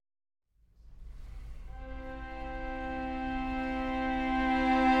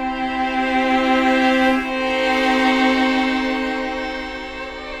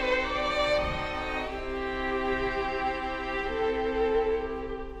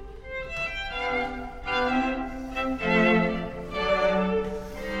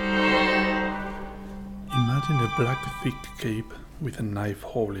black thick cape with a knife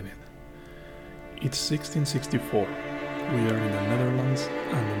hole in it. It's 1664. We are in the Netherlands,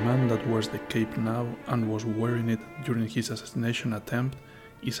 and the man that wears the cape now and was wearing it during his assassination attempt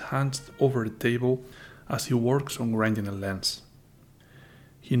is hunched over the table as he works on grinding a lens.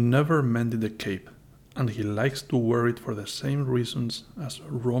 He never mended the cape, and he likes to wear it for the same reasons as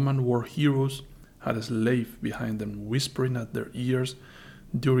Roman war heroes had a slave behind them whispering at their ears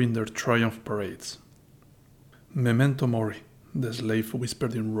during their triumph parades. Memento mori, the slave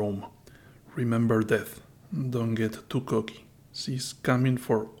whispered in Rome. Remember death. Don't get too cocky. She's coming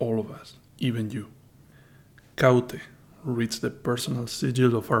for all of us, even you. Caute reads the personal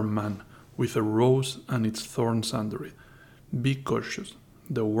sigil of our man with a rose and its thorns under it. Be cautious.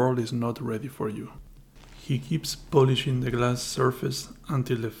 The world is not ready for you. He keeps polishing the glass surface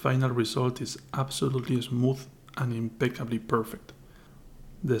until the final result is absolutely smooth and impeccably perfect.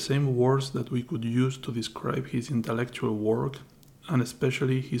 The same words that we could use to describe his intellectual work, and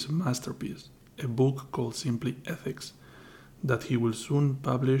especially his masterpiece, a book called simply Ethics, that he will soon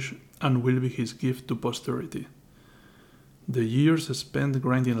publish and will be his gift to posterity. The years spent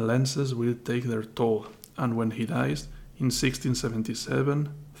grinding lenses will take their toll, and when he dies, in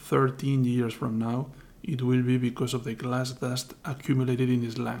 1677, 13 years from now, it will be because of the glass dust accumulated in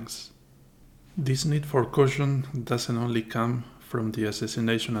his lungs. This need for caution doesn't only come from the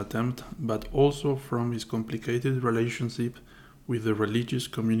assassination attempt, but also from his complicated relationship with the religious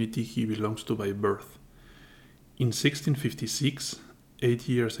community he belongs to by birth. In 1656, 8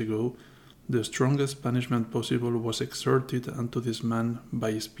 years ago, the strongest punishment possible was exerted unto this man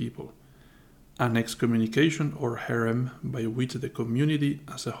by his people, an excommunication or herem by which the community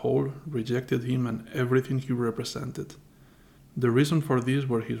as a whole rejected him and everything he represented. The reason for this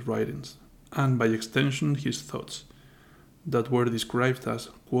were his writings, and by extension his thoughts, that were described as,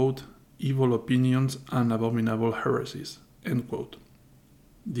 quote, evil opinions and abominable heresies, end quote.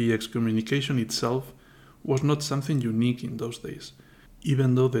 The excommunication itself was not something unique in those days,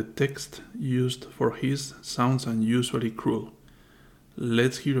 even though the text used for his sounds unusually cruel.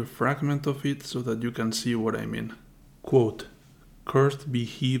 Let's hear a fragment of it so that you can see what I mean. Quote, cursed be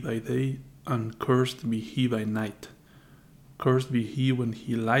he by day, and cursed be he by night. Cursed be he when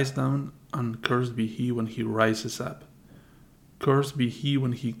he lies down, and cursed be he when he rises up. Cursed be he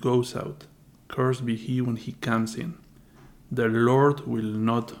when he goes out. Cursed be he when he comes in. The Lord will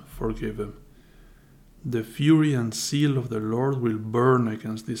not forgive him. The fury and zeal of the Lord will burn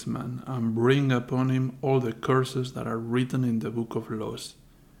against this man and bring upon him all the curses that are written in the book of laws.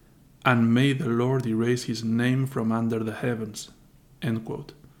 And may the Lord erase his name from under the heavens. End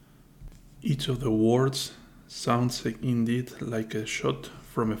quote. Each of the words sounds indeed like a shot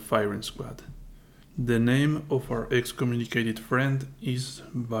from a firing squad. The name of our excommunicated friend is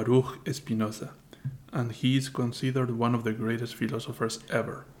Baruch Spinoza, and he is considered one of the greatest philosophers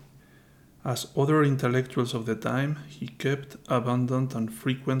ever. As other intellectuals of the time, he kept abundant and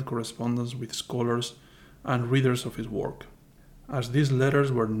frequent correspondence with scholars and readers of his work. As these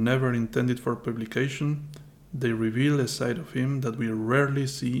letters were never intended for publication, they reveal a side of him that we rarely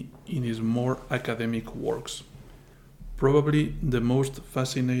see in his more academic works. Probably the most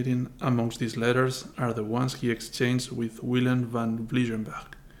fascinating amongst these letters are the ones he exchanged with Willem van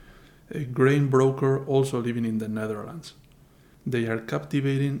Vliegenberg, a grain broker also living in the Netherlands. They are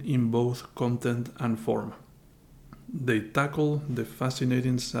captivating in both content and form. They tackle the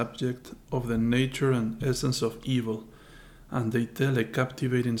fascinating subject of the nature and essence of evil, and they tell a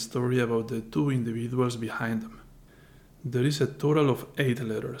captivating story about the two individuals behind them. There is a total of 8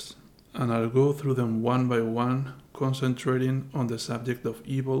 letters, and I'll go through them one by one, concentrating on the subject of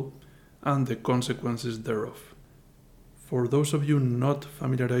evil and the consequences thereof. For those of you not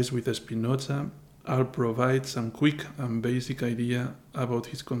familiarized with Spinoza, I'll provide some quick and basic idea about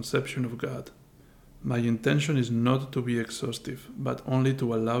his conception of God. My intention is not to be exhaustive, but only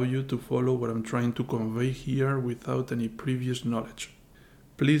to allow you to follow what I'm trying to convey here without any previous knowledge.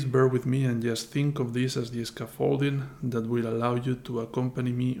 Please bear with me and just think of this as the scaffolding that will allow you to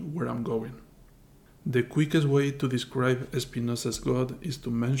accompany me where I'm going. The quickest way to describe Spinoza's God is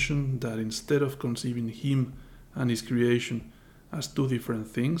to mention that instead of conceiving him and his creation as two different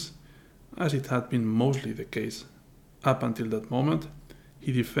things, as it had been mostly the case up until that moment,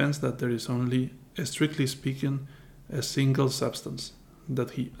 he defends that there is only, strictly speaking, a single substance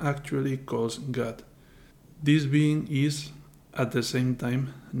that he actually calls God. This being is, at the same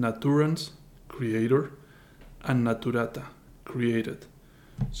time, naturans, creator, and naturata, created.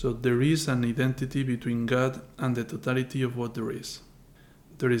 So there is an identity between God and the totality of what there is.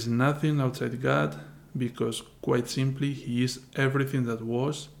 There is nothing outside God because, quite simply, he is everything that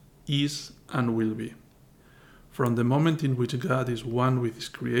was, is, and will be. From the moment in which God is one with his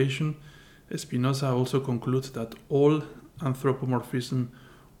creation, Spinoza also concludes that all anthropomorphism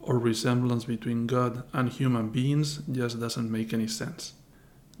or resemblance between God and human beings just doesn't make any sense.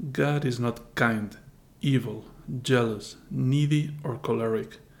 God is not kind, evil, jealous, needy, or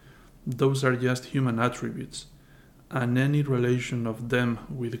choleric. Those are just human attributes, and any relation of them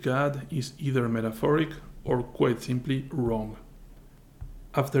with God is either metaphoric or quite simply wrong.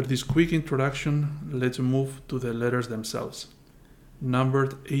 After this quick introduction, let's move to the letters themselves,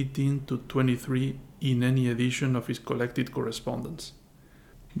 numbered 18 to 23 in any edition of his collected correspondence.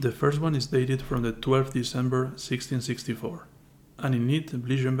 The first one is dated from the 12th December 1664, and in it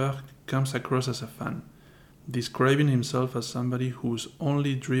Blijenberg comes across as a fan, describing himself as somebody who's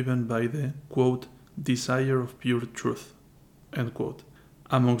only driven by the, quote, desire of pure truth, end quote.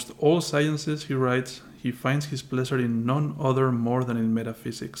 Amongst all sciences, he writes, he finds his pleasure in none other more than in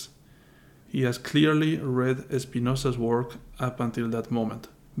metaphysics. He has clearly read Spinoza's work up until that moment.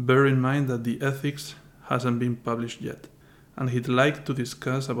 Bear in mind that the Ethics hasn't been published yet, and he'd like to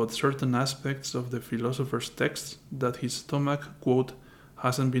discuss about certain aspects of the philosopher's texts that his stomach, quote,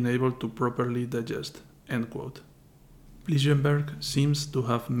 hasn't been able to properly digest, end quote. Blijenberg seems to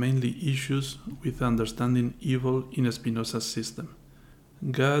have mainly issues with understanding evil in Spinoza's system.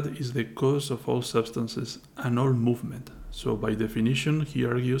 God is the cause of all substances and all movement, so by definition, he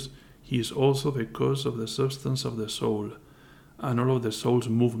argues, he is also the cause of the substance of the soul, and all of the soul's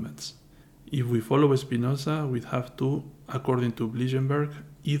movements. If we follow Spinoza, we'd have to, according to Blijenberg,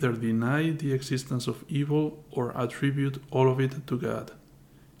 either deny the existence of evil or attribute all of it to God.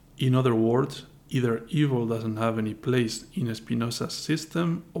 In other words, either evil doesn't have any place in Spinoza's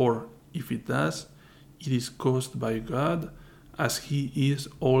system, or if it does, it is caused by God, as he is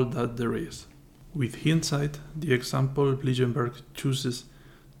all that there is. With hindsight, the example Blijenberg chooses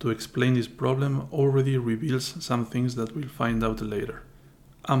to explain this problem already reveals some things that we'll find out later.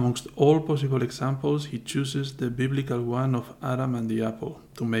 Amongst all possible examples, he chooses the biblical one of Adam and the apple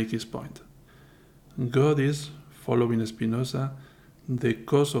to make his point. God is, following Spinoza, the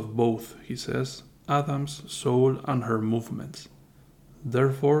cause of both, he says, Adam's soul and her movements.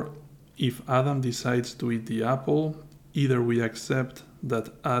 Therefore, if Adam decides to eat the apple, either we accept that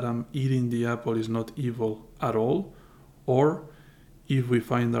Adam eating the apple is not evil at all, or if we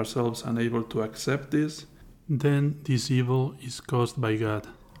find ourselves unable to accept this, then this evil is caused by God.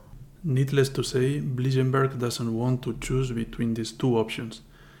 Needless to say, Blijenberg doesn't want to choose between these two options,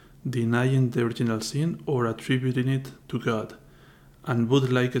 denying the original sin or attributing it to God, and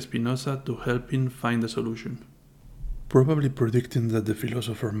would like Spinoza to help him find a solution. Probably predicting that the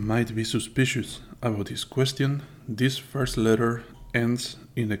philosopher might be suspicious about his question, this first letter ends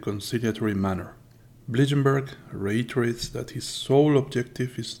in a conciliatory manner. Blijenberg reiterates that his sole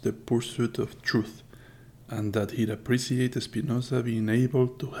objective is the pursuit of truth, and that he'd appreciate Spinoza being able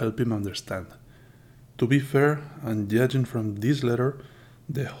to help him understand. To be fair, and judging from this letter,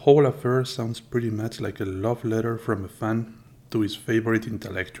 the whole affair sounds pretty much like a love letter from a fan to his favorite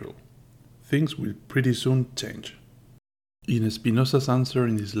intellectual. Things will pretty soon change. In Spinoza's answer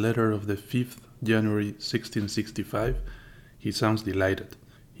in his letter of the 5th January 1665, he sounds delighted.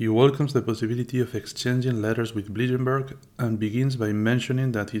 He welcomes the possibility of exchanging letters with Blijenberg and begins by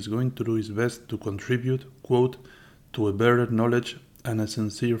mentioning that he's going to do his best to contribute, quote, to a better knowledge and a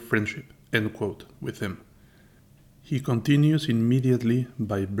sincere friendship, end quote, with him. He continues immediately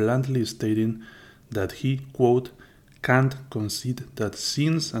by bluntly stating that he, quote, can't concede that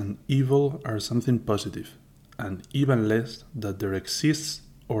sins and evil are something positive, and even less that there exists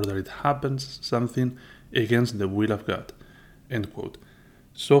or that it happens something against the will of God, end quote.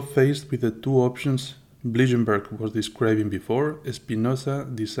 So faced with the two options Blijenberg was describing before, Spinoza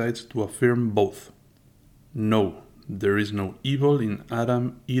decides to affirm both. No, there is no evil in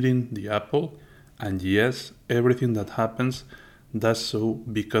Adam eating the apple, and yes, everything that happens does so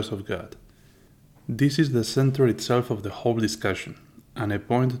because of God. This is the center itself of the whole discussion, and a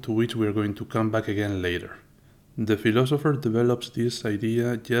point to which we are going to come back again later. The philosopher develops this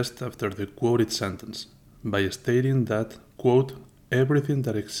idea just after the quoted sentence, by stating that, quote, everything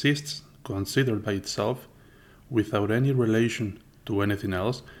that exists considered by itself, without any relation to anything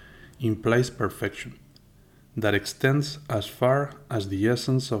else, implies perfection, that extends as far as the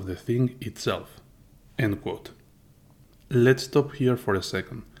essence of the thing itself, end quote. Let's stop here for a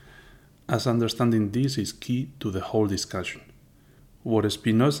second, as understanding this is key to the whole discussion. What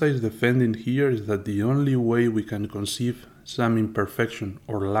Spinoza is defending here is that the only way we can conceive some imperfection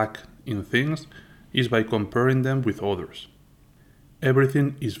or lack in things is by comparing them with others.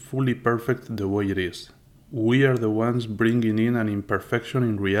 Everything is fully perfect the way it is. We are the ones bringing in an imperfection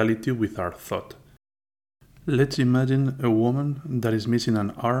in reality with our thought. Let's imagine a woman that is missing an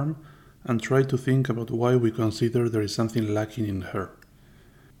arm and try to think about why we consider there is something lacking in her.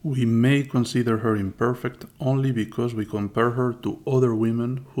 We may consider her imperfect only because we compare her to other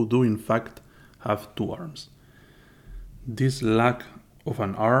women who do in fact have two arms. This lack of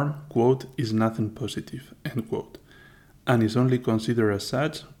an arm, quote, is nothing positive, end quote, and is only considered as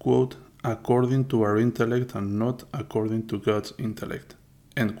such, quote, according to our intellect and not according to God's intellect,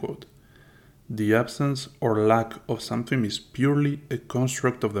 end quote. The absence or lack of something is purely a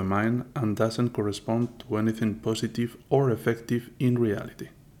construct of the mind and doesn't correspond to anything positive or effective in reality.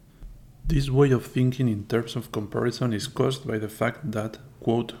 This way of thinking in terms of comparison is caused by the fact that,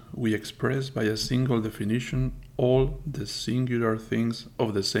 quote, we express by a single definition all the singular things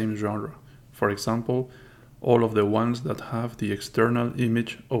of the same genre. For example, all of the ones that have the external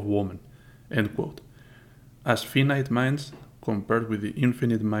image of woman, end quote. As finite minds, compared with the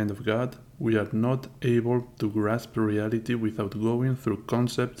infinite mind of God, we are not able to grasp reality without going through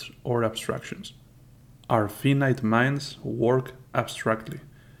concepts or abstractions. Our finite minds work abstractly,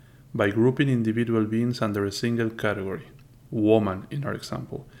 by grouping individual beings under a single category, woman in our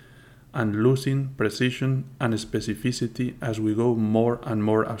example, and losing precision and specificity as we go more and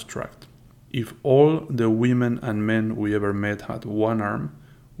more abstract. If all the women and men we ever met had one arm,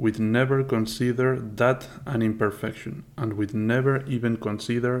 we'd never consider that an imperfection, and we'd never even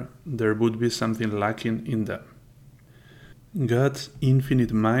consider there would be something lacking in them. God's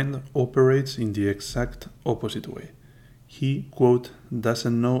infinite mind operates in the exact opposite way. He, quote,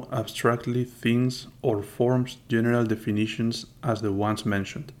 doesn't know abstractly things or forms general definitions as the ones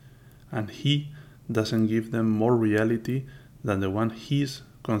mentioned, and he doesn't give them more reality than the one he's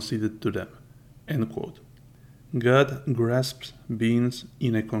conceded to them, end quote. God grasps beings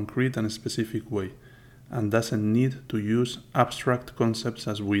in a concrete and specific way, and doesn't need to use abstract concepts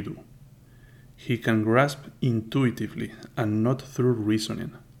as we do. He can grasp intuitively and not through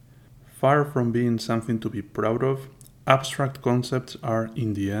reasoning. Far from being something to be proud of, abstract concepts are,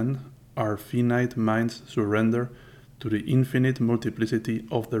 in the end, our finite mind's surrender to the infinite multiplicity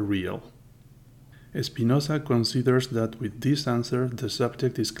of the real. Spinoza considers that with this answer the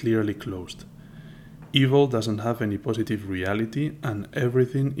subject is clearly closed. Evil doesn't have any positive reality and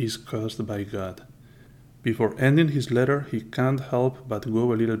everything is caused by God. Before ending his letter, he can't help but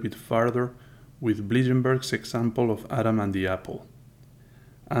go a little bit farther with Blijenberg's example of Adam and the apple.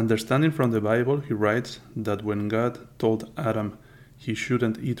 Understanding from the Bible, he writes that when God told Adam he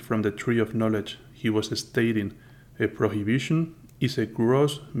shouldn't eat from the tree of knowledge, he was stating a prohibition is a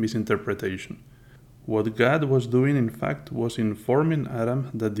gross misinterpretation. What God was doing, in fact, was informing Adam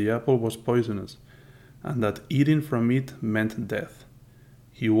that the apple was poisonous, and that eating from it meant death.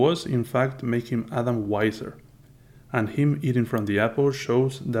 He was, in fact, making Adam wiser, and him eating from the apple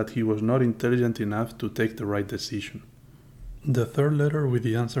shows that he was not intelligent enough to take the right decision. The third letter with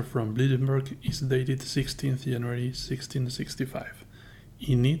the answer from Blijenberg is dated 16th January 1665.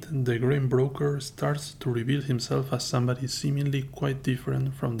 In it, the grain broker starts to reveal himself as somebody seemingly quite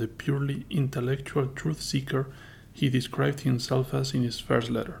different from the purely intellectual truth seeker he described himself as in his first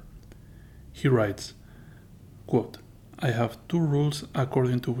letter. He writes, quote, I have two rules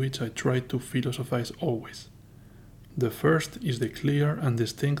according to which I try to philosophize always. The first is the clear and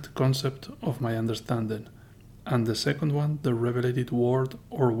distinct concept of my understanding, and the second one the revelated word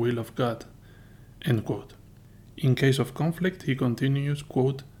or will of God, end quote. In case of conflict, he continues,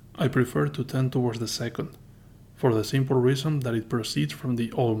 quote, I prefer to tend towards the second, for the simple reason that it proceeds from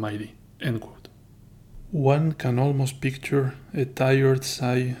the Almighty, end quote. One can almost picture a tired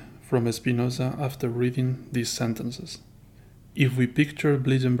sigh from Spinoza after reading these sentences. If we picture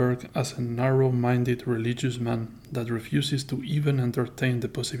Blijenberg as a narrow-minded religious man that refuses to even entertain the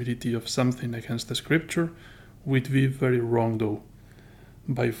possibility of something against the scripture, we'd be very wrong though.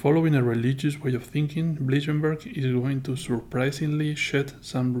 By following a religious way of thinking, Blijenberg is going to surprisingly shed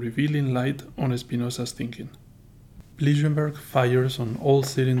some revealing light on Spinoza's thinking. Blijenberg fires on all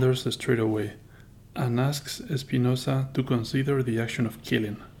cylinders straight away and asks Spinoza to consider the action of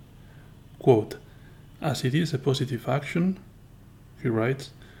killing. Quote, as it is a positive action, he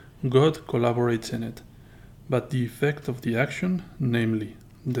writes, God collaborates in it, but the effect of the action, namely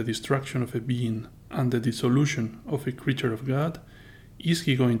the destruction of a being and the dissolution of a creature of God, is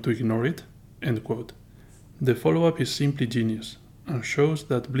he going to ignore it? End quote. The follow-up is simply genius, and shows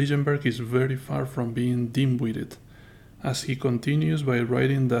that Blijenberg is very far from being dim-witted, as he continues by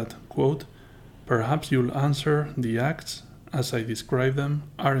writing that, quote, perhaps you'll answer the acts, as I describe them,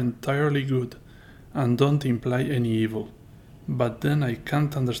 are entirely good, and don't imply any evil, but then I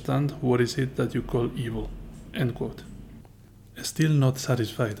can't understand what is it that you call evil, end quote. Still not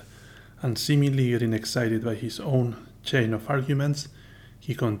satisfied, And seemingly getting excited by his own chain of arguments,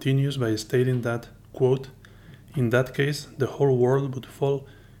 he continues by stating that, quote, in that case, the whole world would fall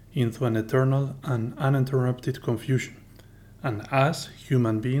into an eternal and uninterrupted confusion, and us,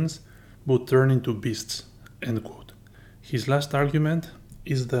 human beings, would turn into beasts, end quote. His last argument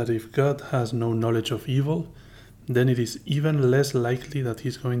is that if God has no knowledge of evil, then it is even less likely that he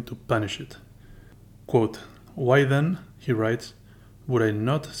is going to punish it. Quote, why then, he writes, would I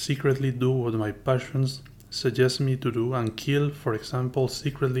not secretly do what my passions suggest me to do and kill, for example,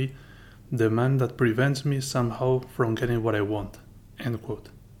 secretly the man that prevents me somehow from getting what I want? End quote.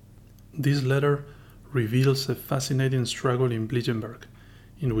 This letter reveals a fascinating struggle in Bligenberg,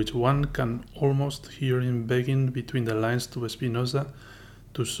 in which one can almost hear him begging between the lines to Spinoza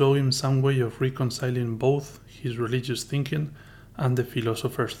to show him some way of reconciling both his religious thinking and the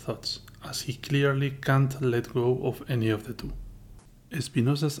philosopher's thoughts, as he clearly can't let go of any of the two.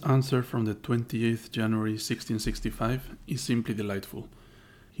 Spinoza's answer from the 28th January 1665 is simply delightful.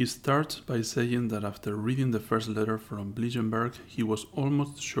 He starts by saying that after reading the first letter from Bligenberg, he was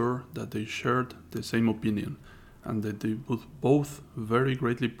almost sure that they shared the same opinion, and that they would both very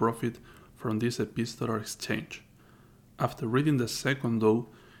greatly profit from this epistolar exchange. After reading the second, though,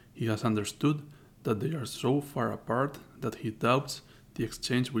 he has understood that they are so far apart that he doubts the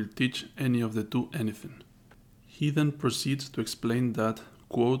exchange will teach any of the two anything. He then proceeds to explain that,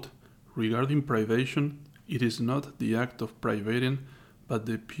 quote, regarding privation, it is not the act of privating, but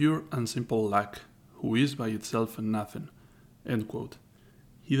the pure and simple lack, who is by itself nothing, end quote.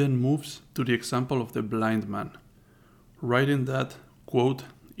 He then moves to the example of the blind man, writing that, quote,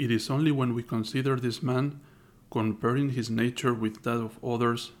 it is only when we consider this man, comparing his nature with that of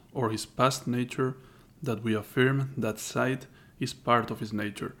others or his past nature, that we affirm that sight is part of his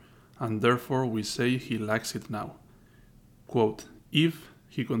nature, and therefore we say he lacks it now. Quote, if,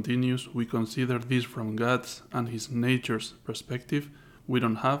 he continues, we consider this from God's and his nature's perspective, we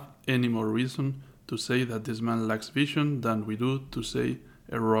don't have any more reason to say that this man lacks vision than we do to say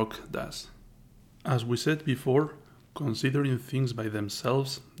a rock does. As we said before, considering things by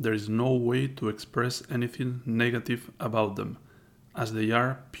themselves, there is no way to express anything negative about them, as they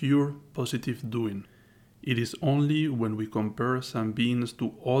are pure positive doing. It is only when we compare some beings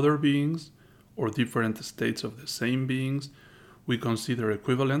to other beings, or different states of the same beings, we consider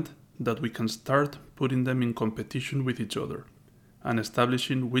equivalent, that we can start putting them in competition with each other, and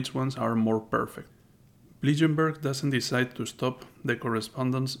establishing which ones are more perfect. Bligenberg doesn't decide to stop the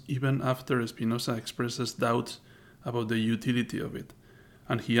correspondence even after Spinoza expresses doubts about the utility of it,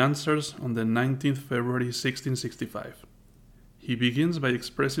 and he answers on the 19th February 1665. He begins by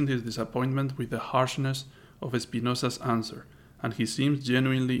expressing his disappointment with the harshness of Spinoza's answer, and he seems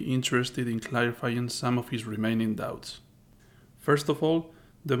genuinely interested in clarifying some of his remaining doubts. First of all,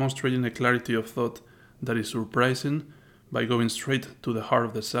 demonstrating a clarity of thought that is surprising, by going straight to the heart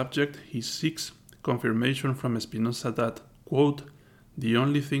of the subject, he seeks confirmation from Spinoza that, quote, the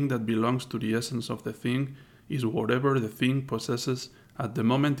only thing that belongs to the essence of the thing is whatever the thing possesses at the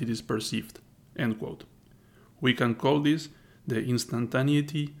moment it is perceived, end quote. We can call this the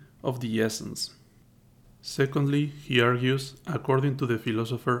instantaneity of the essence. Secondly, he argues, according to the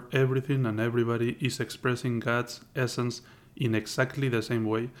philosopher, everything and everybody is expressing God's essence in exactly the same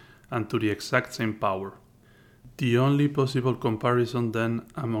way and to the exact same power. The only possible comparison then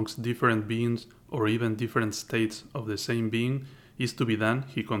amongst different beings or even different states of the same being is to be done,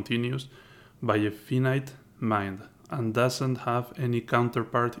 he continues, by a finite mind and doesn't have any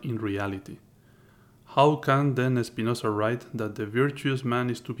counterpart in reality. How can then Spinoza write that the virtuous man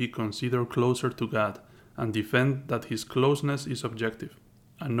is to be considered closer to God and defend that his closeness is objective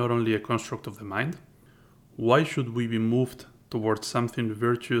and not only a construct of the mind? Why should we be moved towards something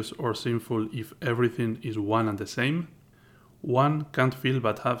virtuous or sinful if everything is one and the same? One can't feel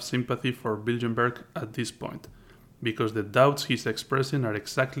but have sympathy for Bligenberg at this point, because the doubts he's expressing are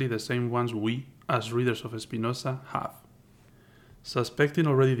exactly the same ones we, as readers of Spinoza, have. Suspecting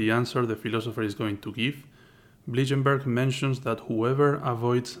already the answer the philosopher is going to give, Bligenberg mentions that whoever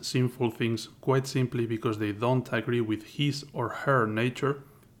avoids sinful things quite simply because they don't agree with his or her nature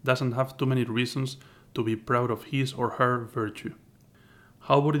doesn't have too many reasons to be proud of his or her virtue.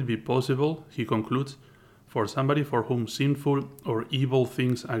 How would it be possible, he concludes, for somebody for whom sinful or evil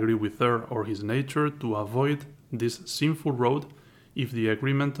things agree with her or his nature to avoid this sinful road if the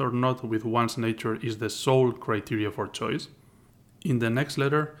agreement or not with one's nature is the sole criteria for choice? In the next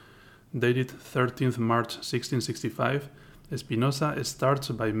letter, dated 13th March 1665, Spinoza starts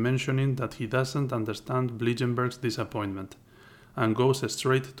by mentioning that he doesn't understand Bligenberg's disappointment, and goes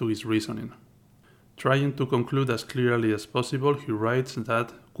straight to his reasoning. Trying to conclude as clearly as possible, he writes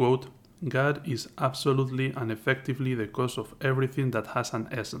that, quote, God is absolutely and effectively the cause of everything that has an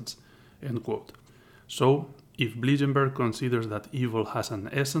essence. End quote. So, if Bligenberg considers that evil has an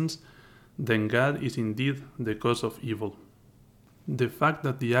essence, then God is indeed the cause of evil. The fact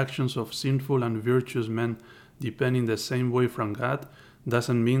that the actions of sinful and virtuous men depend in the same way from God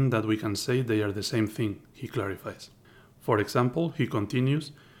doesn't mean that we can say they are the same thing, he clarifies. For example, he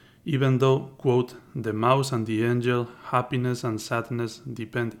continues, even though, quote, the mouse and the angel, happiness and sadness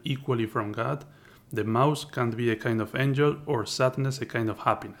depend equally from God, the mouse can't be a kind of angel or sadness a kind of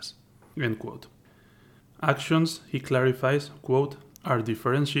happiness, end quote. Actions, he clarifies, quote, are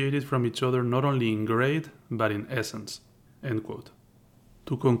differentiated from each other not only in grade, but in essence, end quote.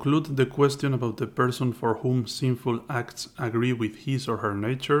 To conclude the question about the person for whom sinful acts agree with his or her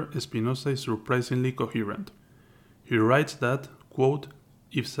nature, Spinoza is surprisingly coherent. He writes that, quote,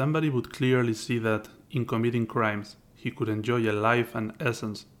 if somebody would clearly see that, in committing crimes, he could enjoy a life and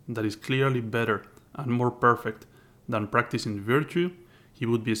essence that is clearly better and more perfect than practicing virtue, he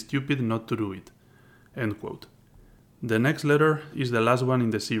would be stupid not to do it. End quote. The next letter is the last one in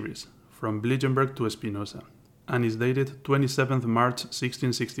the series, from Bligenberg to Spinoza, and is dated 27th March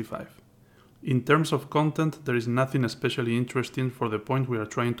 1665. In terms of content, there is nothing especially interesting for the point we are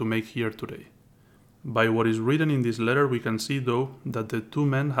trying to make here today. By what is written in this letter, we can see, though, that the two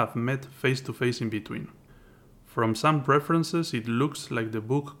men have met face to face in between. From some references, it looks like the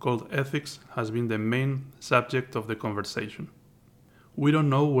book called Ethics has been the main subject of the conversation. We don't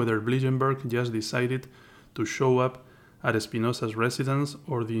know whether Bligenberg just decided to show up at Spinoza's residence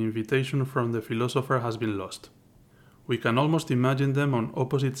or the invitation from the philosopher has been lost. We can almost imagine them on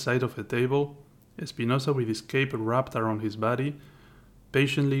opposite sides of a table, Spinoza with his cape wrapped around his body,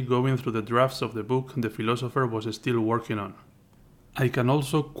 patiently going through the drafts of the book the philosopher was still working on. I can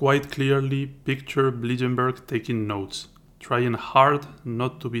also quite clearly picture Bligenberg taking notes, trying hard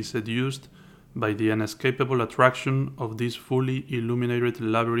not to be seduced by the inescapable attraction of this fully illuminated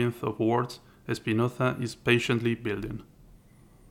labyrinth of words Spinoza is patiently building.